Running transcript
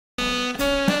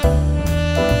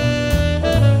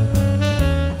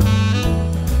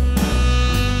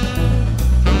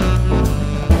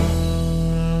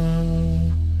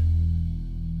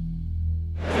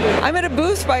I'm at a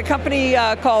booth by a company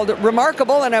called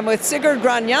reMarkable, and I'm with Sigurd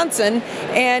Gran-Jansen,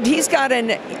 and he's got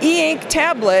an e-ink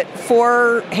tablet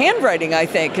for handwriting, I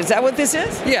think. Is that what this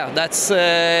is? Yeah,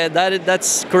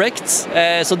 that's correct.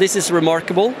 So this is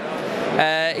reMarkable.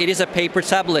 It is a paper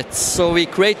tablet, so we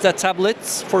create that tablet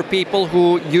for people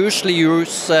who usually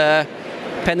use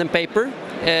pen and paper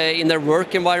in their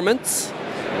work environments.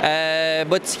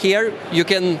 But here you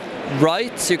can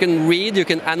write, you can read, you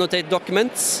can annotate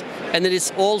documents, and it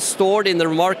is all stored in the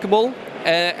reMarkable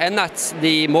and that's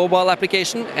the mobile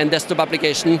application and desktop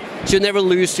application, so you never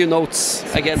lose your notes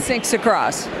again. It syncs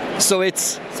across. So it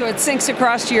syncs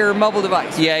across to your mobile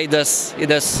device. Yeah, it does. It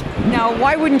does. Now,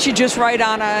 why wouldn't you just write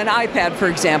on an iPad, for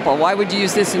example? Why would you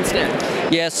use this instead?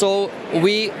 Yeah, so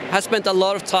we have spent a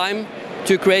lot of time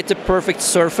to create the perfect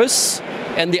surface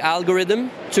and the algorithm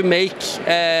to make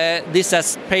this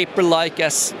as paper-like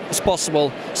as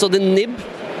possible. So the nib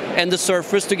and the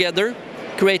surface together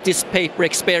create this paper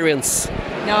experience.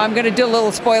 Now I'm going to do a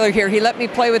little spoiler here. He let me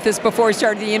play with this before we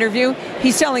started the interview.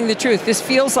 He's telling the truth. This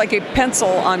feels like a pencil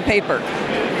on paper.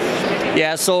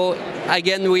 Yeah, so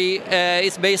again,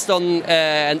 it's based on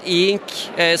an e-ink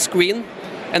screen.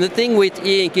 And the thing with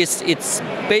e-ink is it's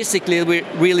basically a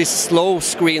really slow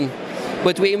screen.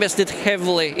 But we invested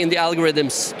heavily in the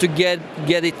algorithms to get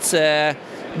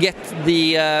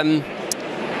the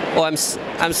oh, I'm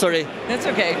sorry. That's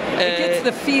okay. It gets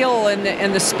the feel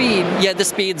and the speed. Yeah, the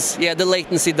speeds. Yeah, the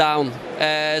latency down.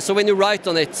 So when you write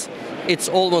on it, it's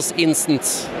almost instant.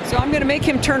 So I'm going to make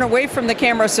him turn away from the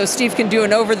camera so Steve can do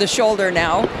an over-the-shoulder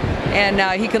now, and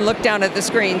he can look down at the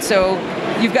screen. So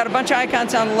you've got a bunch of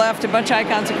icons on the left, a bunch of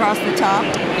icons across the top.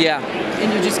 Yeah.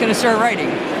 And you're just going to start writing.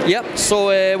 Yep.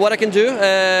 So what I can do,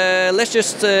 let's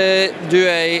just do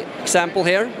an example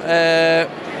here.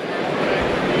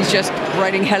 He's just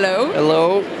writing hello.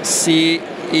 Hello, CE.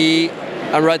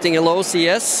 I'm writing hello,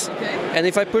 CES. Okay. And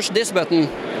if I push this button,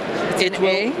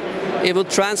 it will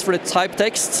transfer the type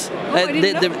text,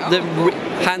 the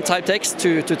hand type text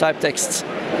to type text.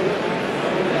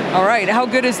 All right. How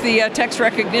good is the text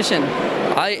recognition?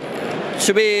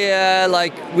 To be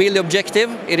like really objective,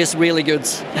 it is really good.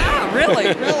 Ah,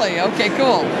 really? Really? Okay,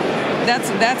 cool.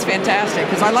 That's fantastic,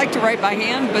 because I like to write by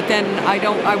hand, but then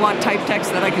I want type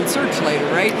text that I can search later,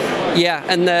 right? Yeah,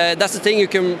 and that's the thing. You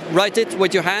can write it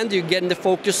with your hand. You get in the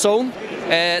focus zone.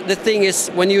 The thing is,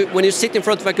 when you sit in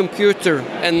front of a computer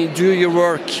and do your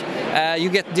work, you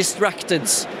get distracted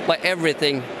by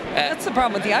everything. That's the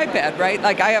problem with the iPad, right?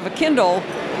 Like, I have a Kindle,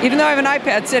 even though I have an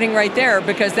iPad sitting right there,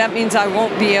 because that means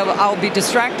I'll be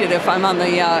distracted if I'm on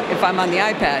the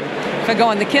iPad. If I go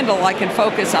on the Kindle, I can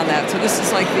focus on that. So this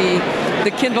is like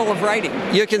the Kindle of writing.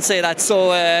 You can say that.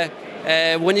 So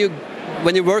when you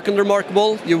work on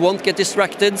reMarkable, you won't get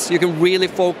distracted. You can really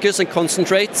focus and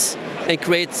concentrate and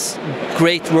create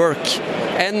great work.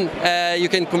 And you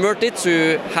can convert it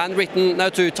to handwritten, now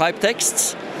to type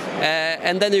texts.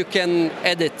 And then you can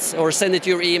edit or send it to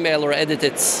your email or edit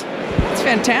it. It's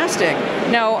fantastic.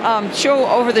 Now, show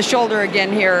over the shoulder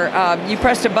again here. You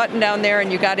pressed a button down there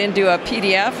and you got into a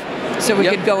PDF, so we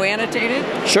could go annotate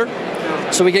it? Sure.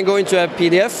 So we can go into a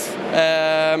PDF.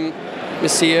 Let me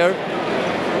see here.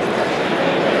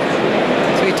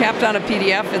 So we tapped on a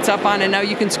PDF, it's up on, and now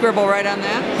you can scribble right on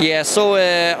that? Yeah, so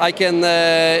I can use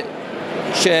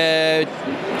a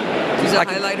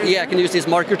highlighter? Yeah, I can use this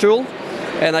marker tool.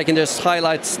 And I can just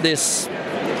highlight this,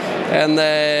 and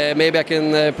maybe I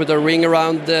can put a ring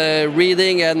around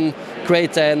reading and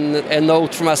create a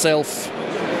note for myself.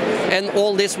 And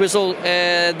all this will,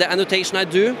 the annotation I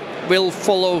do will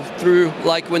follow through,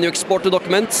 like when you export the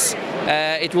documents,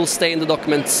 it will stay in the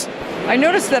documents. I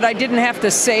noticed that I didn't have to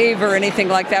save or anything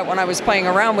like that when I was playing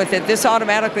around with it. This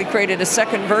automatically created a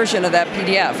second version of that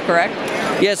PDF, correct?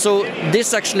 Yeah, so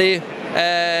this actually,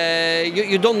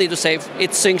 you don't need to save.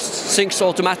 It syncs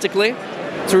automatically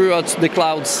throughout the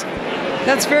clouds.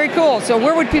 That's very cool. So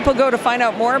where would people go to find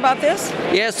out more about this?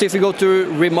 Yes, so if you go to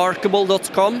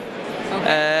reMarkable.com,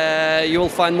 you will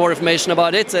find more information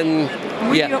about it. And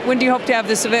when do you hope to have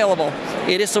this available?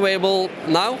 It is available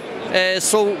now.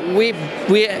 So we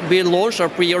launched our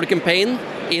pre-order campaign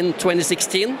in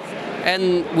 2016,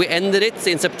 and we ended it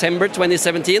in September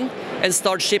 2017. And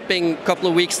start shipping a couple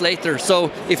of weeks later.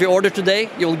 So if you order today,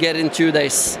 you'll get it in 2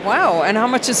 days. Wow, and how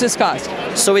much does this cost?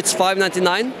 So it's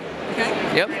 $5.99. Okay.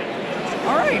 Yep.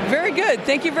 All right, very good.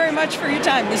 Thank you very much for your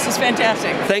time. This is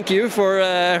fantastic. Thank you for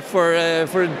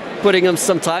putting in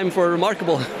some time for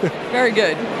reMarkable. Very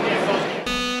good.